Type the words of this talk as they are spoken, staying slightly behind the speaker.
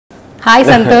Hi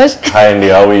Santosh. Hi Andy,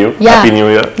 how are you? Yeah. Happy New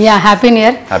Year. Yeah, Happy New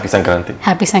Year. Happy Sankranti.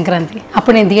 Happy Sankranti.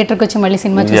 అప్పుడు నేను థియేటర్కి వచ్చి మళ్ళీ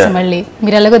cinema చూసి మళ్ళీ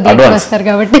మీరు ఎలాగో థియేటర్కి వస్తారు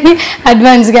కాబట్టి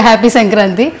అడ్వాన్స్గా హ్యాపీ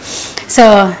సంక్రాంతి. సో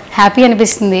హ్యాపీ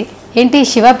అనిపిస్తుంది. ఏంటి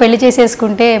శివ పెళ్లి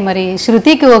చేసేసుకుంటే మరి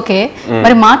శృతికి ఓకే,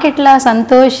 మరి మాకెట్లా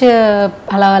సంతోష్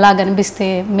అలా అలా కనిపిస్తే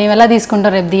మేము ఎలా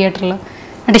తీసుకుంటాం రేపు థియేటర్లో,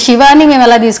 అంటే శివాని మేము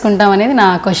ఎలా తీసుకుంటాం అనేది నా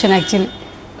క్వశ్చన్ యాక్చువల్లీ.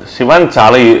 శివాని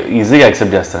చాలా ఈజీగా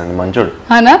యాక్సెప్ట్ చేస్తానండి, మంచోడు.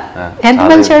 అవునా? ఎంత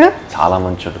మంచోడు? చాలా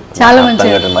మంచోడు, చాలా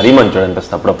మంచోడు, మరీ మంచోడు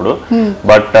అనిపిస్తుంది అప్పుడప్పుడు.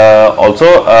 But also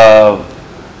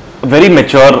very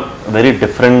mature, very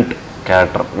different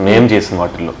character నేను చేసిన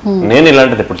వాటిల్లో. నేను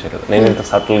ఇలాంటిది ఎప్పుడు చేయలేదు. నేను ఇంత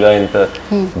సటిల్ గా ఇంత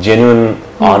జెన్యున్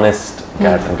ఆనెస్ట్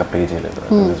క్యారెక్టర్ ఇంకా ప్లే చేయలేదు.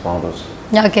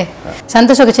 ఓకే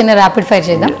సంతోష్, ఒక చిన్న ర్యాపిడ్ ఫైర్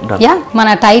చేద్దాం. యా, మన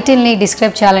టైటిల్ ని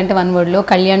డిస్క్రైబ్ చేయాలంటే వన్ వర్డ్ లో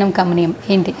కళ్యాణం కమనీయం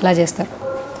ఏంటి, ఎలా చేస్తారు?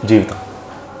 జీవితం.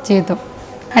 జీవితం.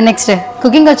 అండ్ నెక్స్ట్,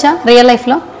 కుకింగ్ వచ్చా రియల్ లైఫ్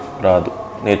లో? రాదు,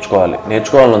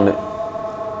 నేర్చుకోవాలని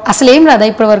అసలు ఏం రాదా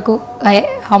ఇప్పటి వరకు?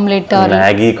 ఆమ్లెట్,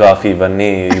 మ్యాగీ, కాఫీ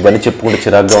ఇవన్నీ చెప్పుకుంటే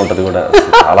చిరాగ్గా ఉంటది కూడా,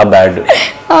 చాలా బ్యాడ్.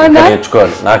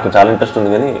 నేర్చుకోవాలి, నాకు చాలా ఇంట్రెస్ట్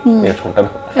ఉంది కానీ నేర్చుకుంటాను.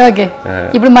 ఓకే,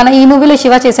 ఇప్పుడు మన ఈ మూవీలో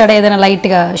శివ చేశాడా ఏదైనా లైట్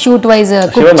గా షూట్ వైజ్?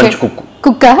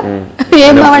 కుక్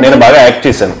నేను బాగా యాక్ట్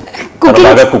చేశాను,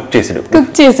 బాగా కుక్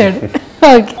చేసాడు.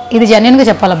 ఓకే, ఇది జెన్యూన్ గా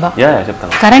చెప్పాలబ్బా.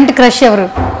 చెప్తాను. కరెంట్ క్రష్ ఎవరు?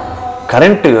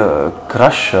 Current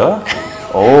crush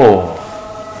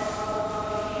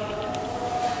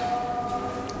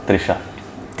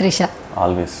Trisha.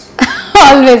 Always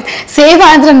safe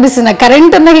answer అనిపిస్తుంది.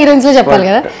 కరెంట్ ఉన్న హీరోయిన్స్ లో చెప్పాలి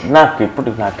కదా.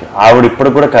 నాకు ఆవిడ ఇప్పుడు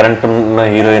కూడా కరెంట్ ఉన్న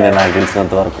హీరోయిన్ నాకు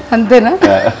తెలిసినంత వరకు. అంతేనా?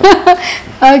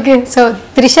 ఓకే, సో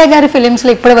త్రిష గారి ఫిలిమ్స్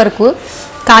లో ఇప్పటి వరకు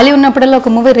ఖాళీ ఉన్నప్పుడల్లా ఒక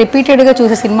మూవీ రిపీటెడ్ గా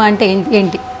చూసే సినిమా అంటే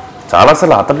ఏంటి? చాలా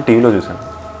సార్లు అతను టీవీలో చూసాను.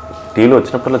 టీవీలో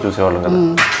వచ్చినప్పుడల్లా చూసేవాళ్ళం కదా,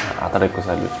 అతను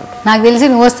ఎక్కువసార్లు చూసాను. నాకు తెలిసి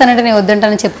నువ్వు వస్తానంటే నేను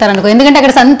వద్దంటానని చెప్తాను అనుకో, ఎందుకంటే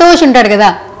అక్కడ సంతోష్ ఉంటాడు కదా.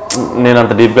 నేను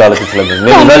అంత డీప్ గా ఆలోచించలేదు,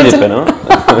 నేను చెప్పాను.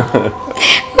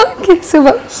 Okay,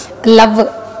 super. లవ్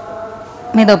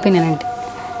మీద ఒపీనియన్ ఏంటి?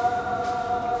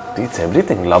 It's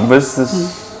everything. Love is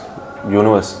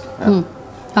universe.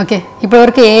 Okay, ఇప్పటి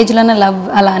వరకు ఏజ్ లోనే లవ్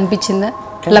అలా అనిపించిందా?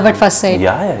 Love at first sight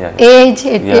age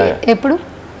ఎప్పుడు?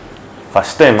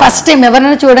 ఫస్ట్ టైం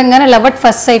ఎవరైనా చూడంగానే లవ్ అట్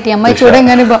ఫస్ట్ సైట్, ఈ అమ్మాయి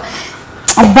చూడంగానే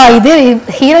అబ్బా ఇదే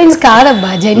హీరోయిన్స్ కాదబ్బా,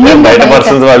 జెన్యూన్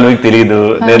పర్సన్స్ వాళ్ళకి తెలియదు.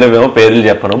 నేనేమో పేర్లు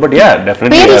చెప్పను, బట్ యా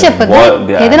డెఫినెట్లీ పేర్లు చెప్పదు.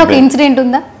 ఏదైనా ఒక ఇన్సిడెంట్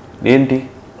ఉందా? ఏంటి?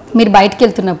 మీరు బయటకు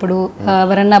వెళ్తున్నప్పుడు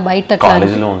ఎవరన్నా బయట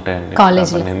కాలేజీలో ఉంటాయండి,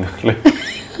 కాలేజీలో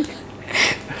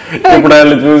ఇప్పుడు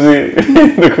వాళ్ళు చూసి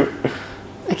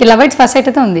లవ్ అట్ ఫస్ట్ సైట్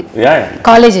అయితే ఉంది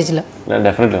కాలేజ్ ఏజ్ లో.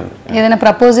 డెఫినెట్లీ ఉంది. ఏదైనా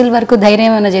ప్రపోజల్ వరకు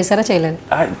ధైర్యం ఏమైనా చేశారా? చేయలేదు?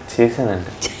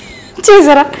 చేశానండి.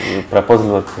 చేశారా? ప్రపోజల్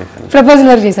వర్క్ చేశాను. ప్రపోజల్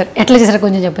వర్క్ చేశారు. ఎట్లా చేశారా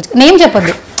కొంచెం చెప్పొచ్చు? నేమ్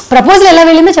చెప్పొద్దు, ప్రపోజల్ ఎలా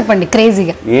వెళ్ళిందో చెప్పండి.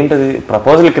 క్రేజీగా ఏంటది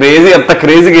ప్రపోజల్? క్రేజీ అంత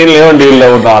క్రేజీగా ఏం లేవండి,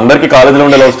 అందరికి కాలేజీలో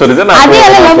ఉండే లవ్ స్టోరీస్. అదే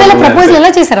అలా లవ్ ఎలా ప్రపోజల్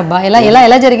ఎలా చేశారబ్బా?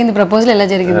 ఎలా జరిగింది ప్రపోజల్? ఎలా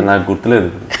జరిగింది నాకు గుర్తులేదు.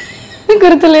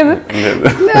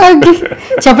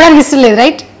 చెప్పడానికి ఇష్టం లేదు,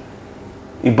 రైట్?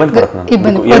 ఇబ్బంది పడుతున్నాను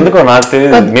ఎందుకో నాకు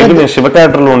తెలియదు. మేబీ నేను శివ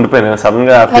క్యారెక్టర్ లో ఉండిపోయాను సడన్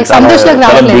గా,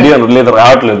 లేదు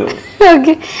రావట్లేదు.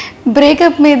 ఓకే,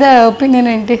 బ్రేకప్ మీద ఒపీనియన్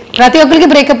ఏంటి? ప్రతి ఒక్కరికి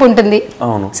బ్రేకప్ ఉంటుంది.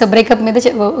 అవును. సో బ్రేకప్ మీద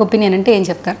ఒపీనియన్ అంటే ఏం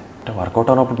చెప్తారు? అంటే వర్కౌట్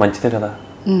అయినప్పుడు మంచిదే కదా.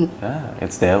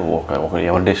 ఇట్స్ దే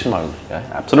ఎవరి డెసిషన్ వాళ్ళది.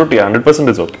 Absolutely 100%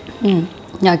 is okay.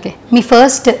 Okay, me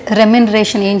first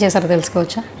remuneration ఏం చేశారో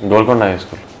తెలుసుకోవచ్చా? Golconda high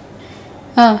school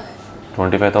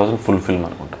 25,000 full film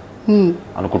అనుకుంటా.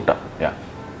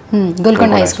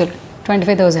 Golconda high school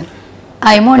 25,000.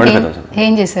 ఆ అమౌంట్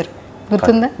ఏం చేశారు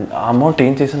గుర్తుందా? ఆ అమౌంట్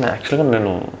ఏం చేశాను యాక్చువల్గా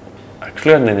నేను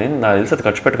నాకు తెలిసి అది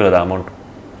ఖర్చు పెట్టుకోలేదు. ఆ అమౌంట్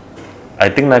ఐ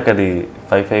థింక్ నాకు అది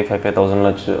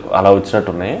 5,000 అలా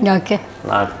వచ్చినట్టున్నాయి. ఓకే,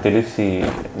 నాకు తెలిసి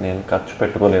నేను ఖర్చు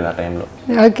పెట్టుకోలేదు ఆ టైంలో.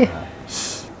 ఓకే,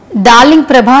 డార్లింగ్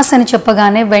ప్రభాస్ అని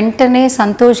చెప్పగానే వెంటనే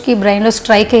సంతోష్కి బ్రెయిన్లో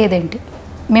స్ట్రైక్ అయ్యేదేంటి?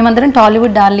 మేమందరం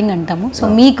టాలీవుడ్ డార్లింగ్ అంటాము. సో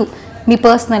మీకు మీ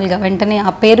పర్సనల్గా వెంటనే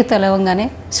ఆ పేరు తెలవంగానే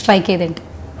స్ట్రైక్ అయ్యేదేంటి?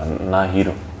 నా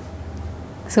హీరో.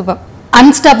 సూపర్.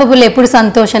 అన్స్టాపబుల్ ఎప్పుడు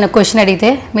సంతోష్ అనే క్వశ్చన్ అడిగితే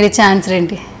మీరు ఇచ్చే ఆన్సర్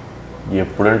ఏంటి?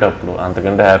 ఎప్పుడంటే అప్పుడు,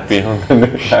 అంతకంటే హ్యాపీ ఉంటుంది.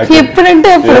 ఎప్పుడంటే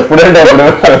అప్పుడు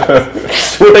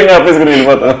షూటింగ్ ఆఫీస్కి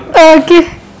వెళ్ళిపోతాం. Okay,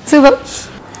 super.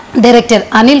 Director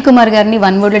Anil Kumar గారిని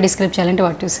వన్ వర్డ్ లో డిస్క్రైబ్ చేయాలంటే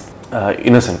what use?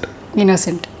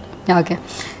 Innocent. Okay,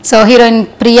 so heroine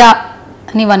Priya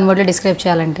అని వన్ వర్డ్ లో డిస్క్రైబ్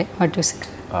చేయాలంటే what use?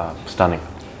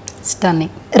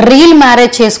 Stunning. Real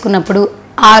marriage చేసుకున్నప్పుడు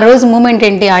ఆ రోజు మూమెంట్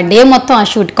ఏంటి? ఆ డే మొత్తం ఆ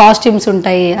షూట్ కాస్ట్యూమ్స్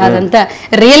ఉంటాయి, అదంతా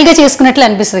రియల్ గా చేసుకున్నట్లు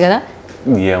అనిపిస్తుంది కదా?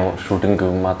 ఏమో, షూటింగ్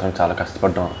మాత్రం చాలా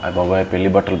కష్టపడ్డాం. బాబాయ్ పెళ్లి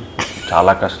బట్టలు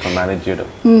చాలా కష్టం మేనేజ్ చేయడం,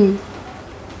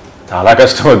 చాలా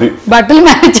కష్టం. అది బట్టలు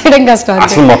మేనేజ్ చేయడం కష్టం,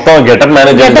 అసలు మొత్తం గెటప్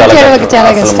మేనేజ్ చేయడం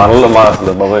చాలా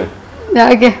కష్టం. బాబాయ్.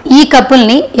 ఈ కపుల్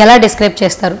ని ఎలా డిస్క్రైబ్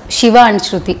చేస్తారు? శివ అండ్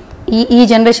శృతి. ఈ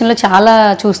జనరేషన్లో చాలా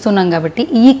చూస్తున్నాం కాబట్టి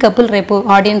ఈ కపుల్ రేపు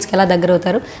ఆడియన్స్కి ఎలా దగ్గర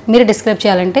అవుతారు మీరు డిస్క్రైబ్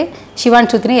చేయాలంటే శివాన్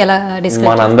శృతిని ఎలా డిస్క్రైబ్?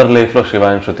 మనందరి లైఫ్లో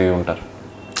శివాన్ శృతి ఉంటారు.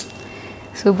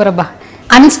 సూపర్ అబ్బా.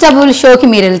 అన్స్టాబుల్ షోకి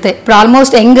మీరు వెళ్తే ఇప్పుడు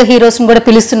ఆల్మోస్ట్ యంగ్ హీరోస్ని కూడా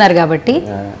పిలుస్తున్నారు కాబట్టి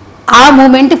ఆ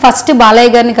మూమెంట్ ఫస్ట్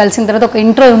బాలయ్య గారిని కలిసిన తర్వాత ఒక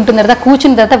ఇంట్రో ఉంటుంది తర్వాత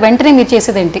కూర్చున్న తర్వాత వెంటనే మీరు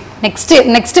చేసేదేంటి?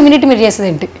 నెక్స్ట్ మినిట్ మీరు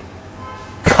చేసేదేంటి?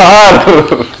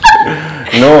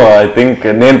 నో, ఐ థింక్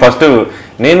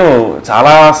నేను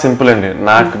చాలా సింపుల్ అండి.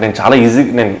 నేను చాలా ఈజీ,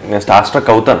 నేను స్టార్ స్ట్రక్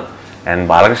అవుతాను. అండ్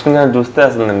బాలకృష్ణ గారిని చూస్తే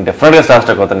అసలు నేను డెఫినెట్గా స్టార్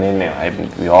స్ట్రక్ అవుతాను.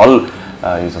 We all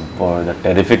is the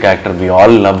terrific actor, we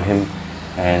all love him.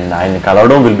 And ఆయన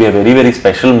కలవడం will be a very very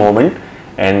special moment.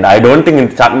 And I don't think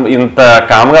ఇంత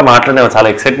కామ్గా మాట్లాడే చాలా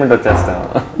ఎక్సైట్మెంట్ వచ్చేస్తాను.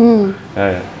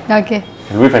 Okay,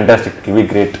 it be fantastic, it be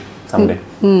great someday.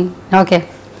 Okay,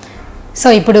 so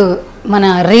ఇప్పుడు మన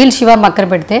real Shiva పక్కన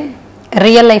పెడితే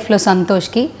రియల్ లైఫ్లో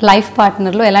సంతోష్కి లైఫ్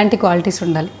పార్ట్నర్లో ఎలాంటి క్వాలిటీస్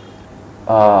ఉండాలి?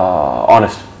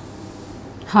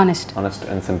 Honest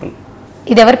and simple.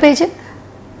 ఇది ఎవరి పేజ్?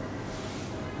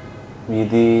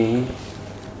 ఇది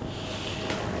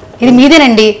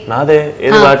మీదేనండి. నాదే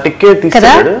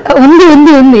కదా,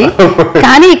 ఉంది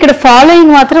కానీ ఇక్కడ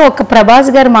ఫాలోయింగ్ మాత్రం ఒక ప్రభాస్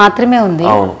గారు మాత్రమే ఉంది.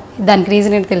 దానికి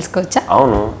రీజన్ ఏంటి తెలుసుకోవచ్చా?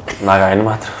 అవును, నాకు ఆయన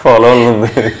మాత్రం ఫాలో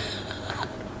ఉంది.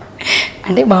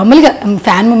 అంటే మామూలుగా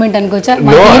ఫ్యాన్ మూమెంట్ అనుకోవచ్చా?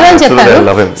 హీరో అని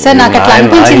చెప్పారు సార్, నాకు అట్లా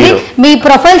అనిపించింది. మీ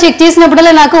ప్రొఫైల్ చెక్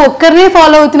చేసినప్పుడల్లా నాకు ఒక్కరినే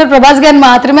ఫాలో అవుతున్న ప్రభాస్ గారిని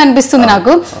మాత్రమే అనిపిస్తుంది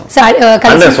నాకు.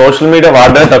 సోషల్ మీడియా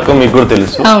వాడడం తక్కువ, మీకు కూడా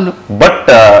తెలుసు. అవును,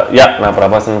 బట్ యా, నా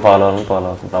ప్రభాస్ ఫాలో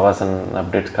అవుతుంది. ప్రభాస్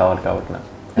అప్డేట్స్ కావాలి కాబట్టి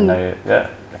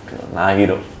నా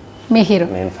హీరో, మీ హీరో,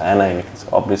 నేను ఫ్యాన్ ఆయనకి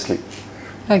ఆబ్వియస్లీ.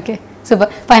 Okay,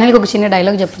 super. ఫైనల్గా ఒక చిన్న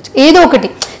డైలాగ్ చెప్పచ్చు, ఏదో ఒకటి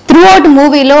త్రూ అవుట్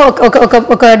మూవీలో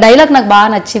ఒక డైలాగ్ నాకు బాగా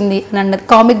నచ్చింది అని అన్నది,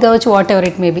 కామిక్ కావచ్చు, వాట్ ఎవర్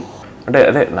ఇట్ మేబీ. అంటే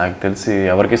అదే, నాకు తెలిసి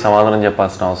ఎవరికి సమాధానం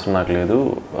చెప్పాల్సిన అవసరం నాకు లేదు.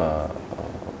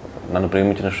 నన్ను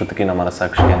ప్రేమించిన శృతికి నా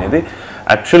మనసాక్షికి అనేది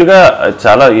యాక్చువల్గా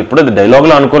చాలా ఎప్పుడు అది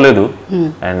డైలాగ్లో అనుకోలేదు.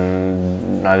 అండ్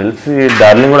నాకు తెలిసి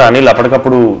డార్లింగ్ కూడా అనిల్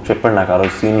అప్పటికప్పుడు చెప్పాడు నాకు ఆ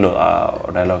రోజు సీన్లో ఆ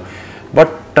డైలాగ్.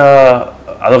 బట్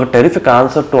అదొక terrific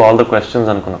answer to all the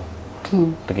questions అనుకున్నాం.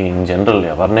 ఇన్ జనరల్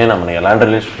ఎవరినైనా మన ఎలాంటి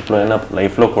రిలేషన్షిప్లో అయినా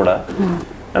లైఫ్లో కూడా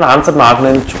నేను ఆన్సర్ నాకు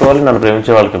నేర్చుకోవాలి, నన్ను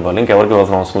ప్రేమించే వాళ్ళకి ఇవ్వాలి, ఇంకెవరికి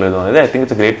ఇవ్వాల్సిన అవసరం లేదు అనేది I think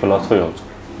it's great philosophy also.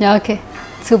 Okay,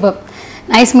 super.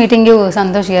 Nice meeting you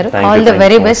Santosh గారు. All the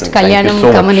very best. కళ్యాణం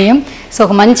కమనీయం. సో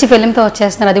ఒక మంచి ఫిల్మ్తో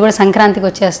వచ్చేస్తున్నారు, అది కూడా సంక్రాంతికి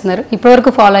వచ్చేస్తున్నారు. ఇప్పటివరకు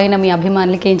ఫాలో అయిన మీ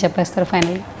అభిమానులకి ఏం చెప్పేస్తారు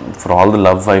finally? For all the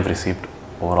love I've received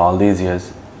over all these years,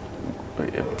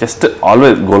 just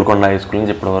always Golconda high school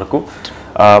నుంచి ఇప్పటి వరకు,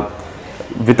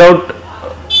 without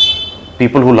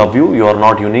people who love you, you are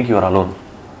not unique, you are alone.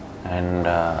 And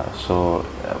so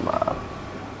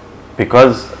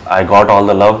because I got all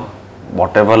the love,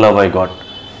 whatever love I got,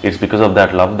 it's because of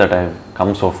that love that I've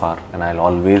come so far, and I'll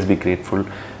always be grateful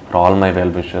for all my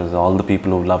well wishers, all the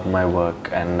people who love my work.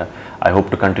 And I hope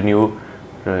to continue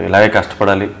ఇలాగే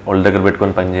కష్టపడాలి, ఒళ్ళ దగ్గర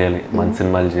పెట్టుకొని పని చేయాలి, మంచి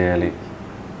సినిమాలు చేయాలి,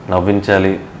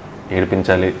 నవ్వించాలి,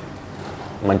 ఏడిపించాలి,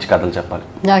 మంచి కథలు చెప్పాలి.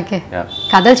 ఓకే,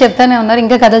 కథలు చెప్తానే ఉన్నారు,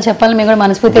 ఇంకా కథలు చెప్పాలి మేము కూడా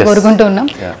మనస్ఫూర్తిగా కోరుకుంటూ ఉన్నాం.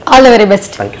 All the very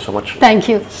best. Thank you so much. Thank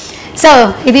you. So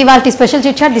ఇది వాళ్ళ special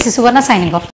chit chat. This is Suvarna signing off.